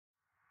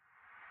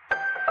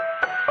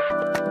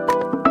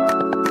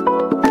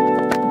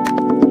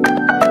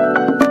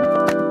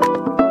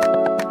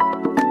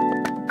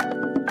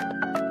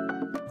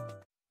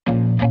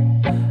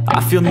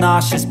feel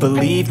nauseous,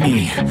 believe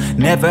me.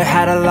 Never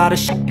had a lot of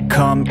shit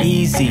come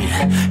easy.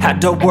 Had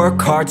to work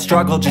hard,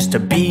 struggle just to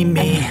be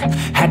me.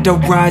 Had to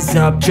rise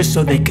up just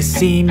so they could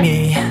see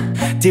me.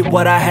 Did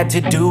what I had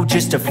to do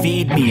just to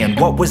feed me, and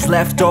what was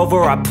left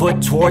over I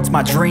put towards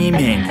my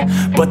dreaming.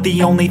 But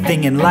the only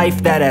thing in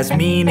life that has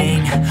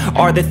meaning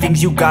are the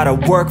things you gotta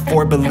work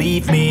for,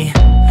 believe me.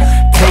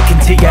 Take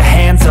into your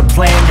hands a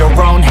plan, your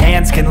own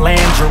hands can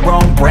land your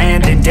own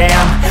brand. And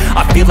damn,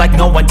 I feel like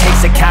no one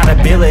takes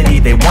accountability.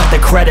 They want the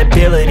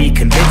credibility,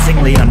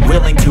 convincingly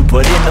unwilling to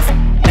put in the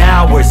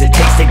hours it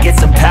takes to get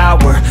some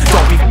power.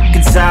 Don't be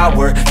f***ing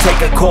sour,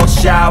 take a cold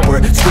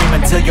shower. Scream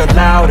until you're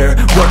louder,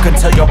 work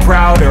until you're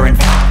prouder. And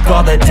f***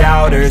 all the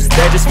doubters,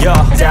 they're just your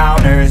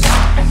downers.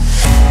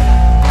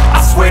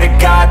 I swear to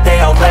God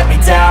they all let me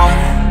down.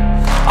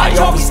 I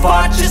always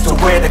fought just to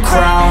wear the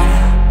crown.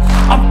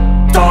 I'm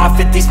off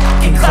at these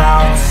fucking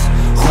clowns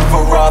who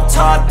were all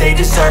taught they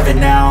deserve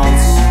an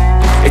ounce.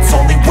 It's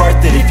only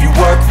worth it if you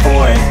work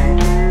for it.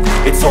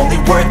 It's only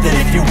worth it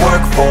if you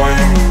work for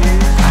it.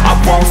 I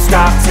won't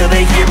stop till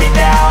they hear me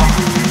now.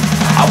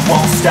 I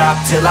won't stop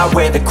till I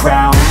wear the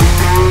crown.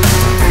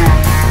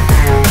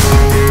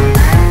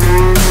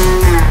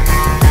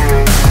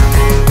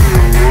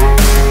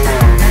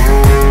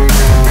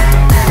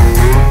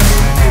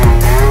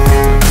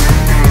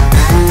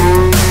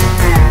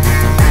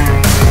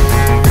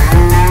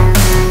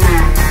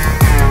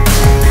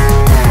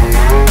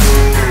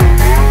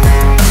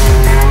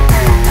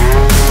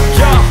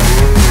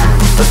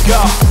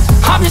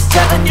 I'm just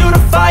telling you to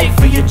fight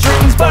for your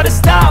dreams, but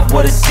it's not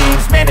what it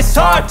seems. Man, it's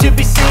hard to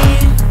be seen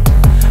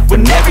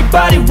when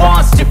everybody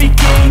wants to be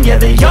king. Yeah,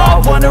 they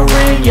all wanna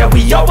ring, yeah,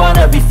 we all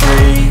wanna be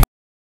free.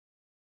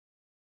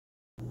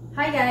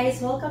 Hi guys,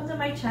 welcome to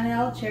my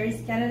channel,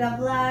 Cherry's Canada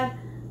Vlog.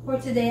 For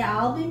today,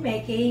 I'll be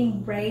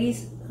making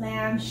braised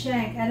lamb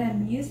shank, and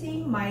I'm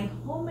using my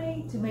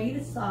homemade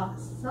tomato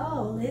sauce.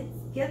 So let's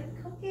get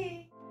cooking.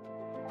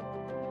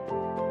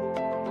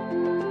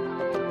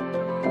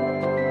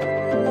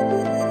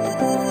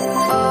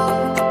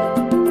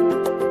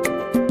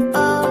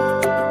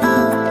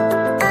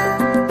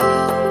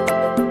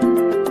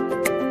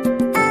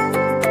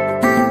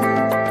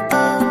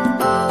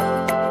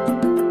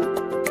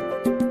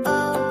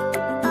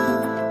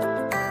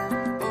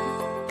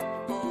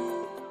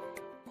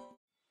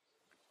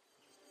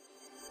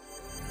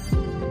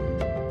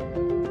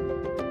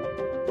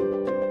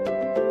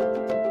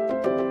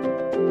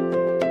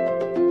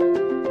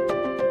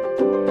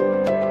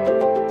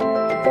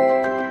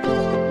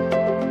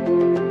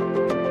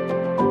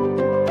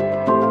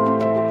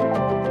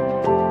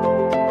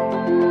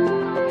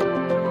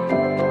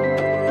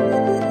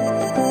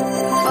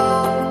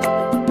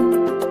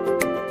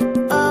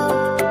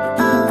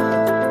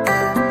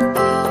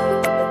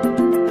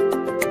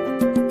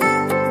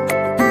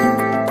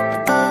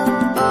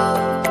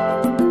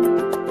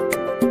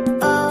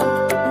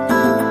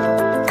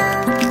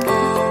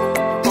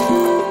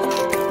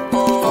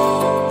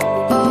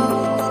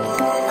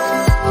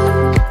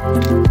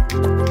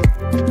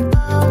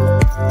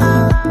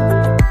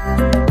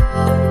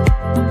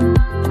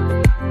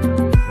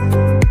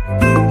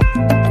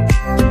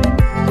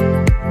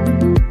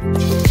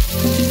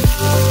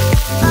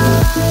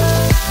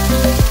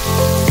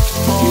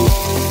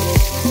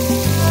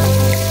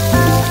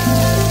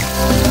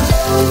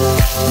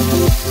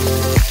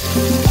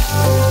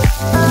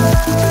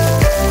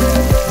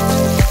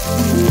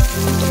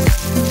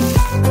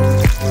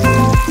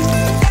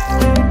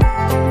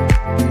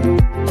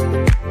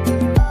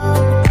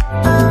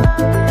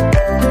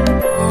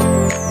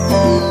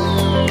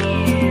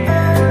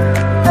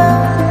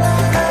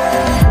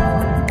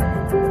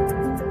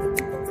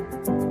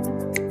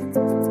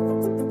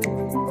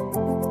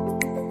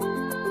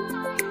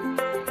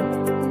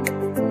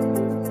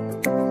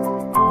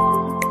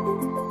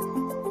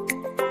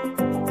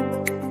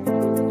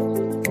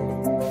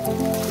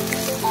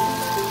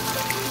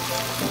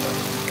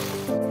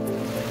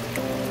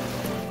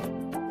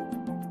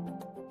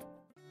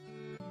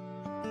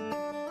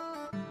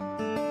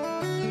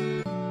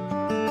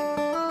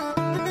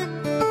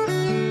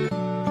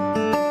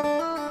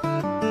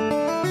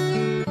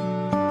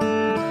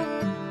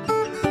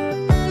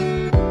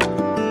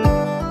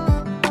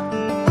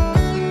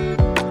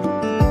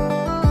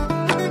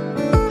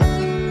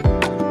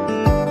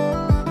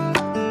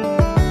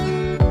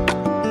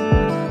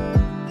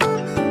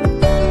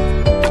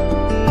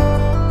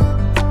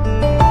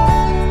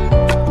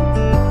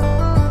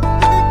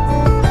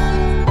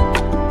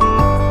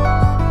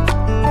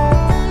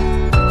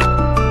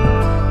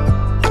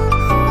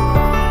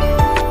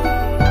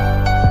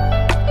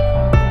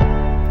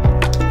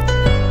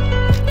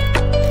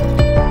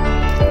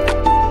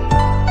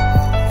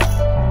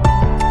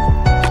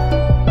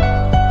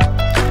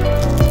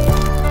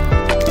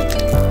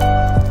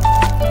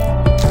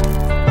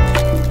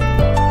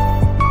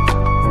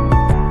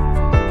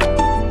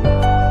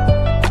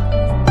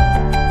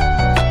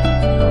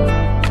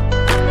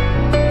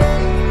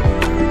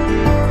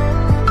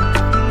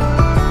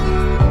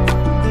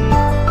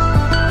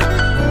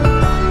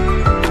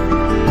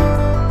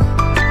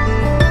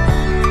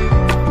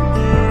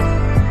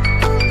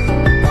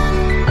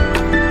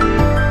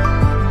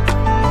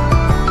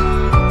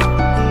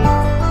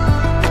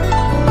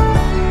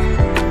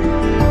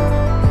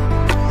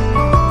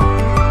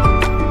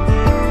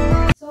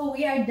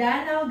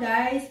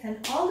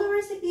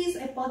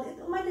 put it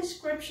in my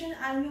description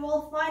and you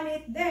will find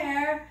it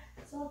there.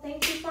 So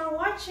thank you for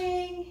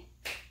watching.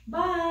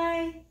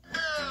 Bye.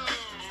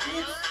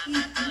 Let's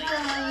eat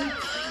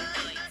now.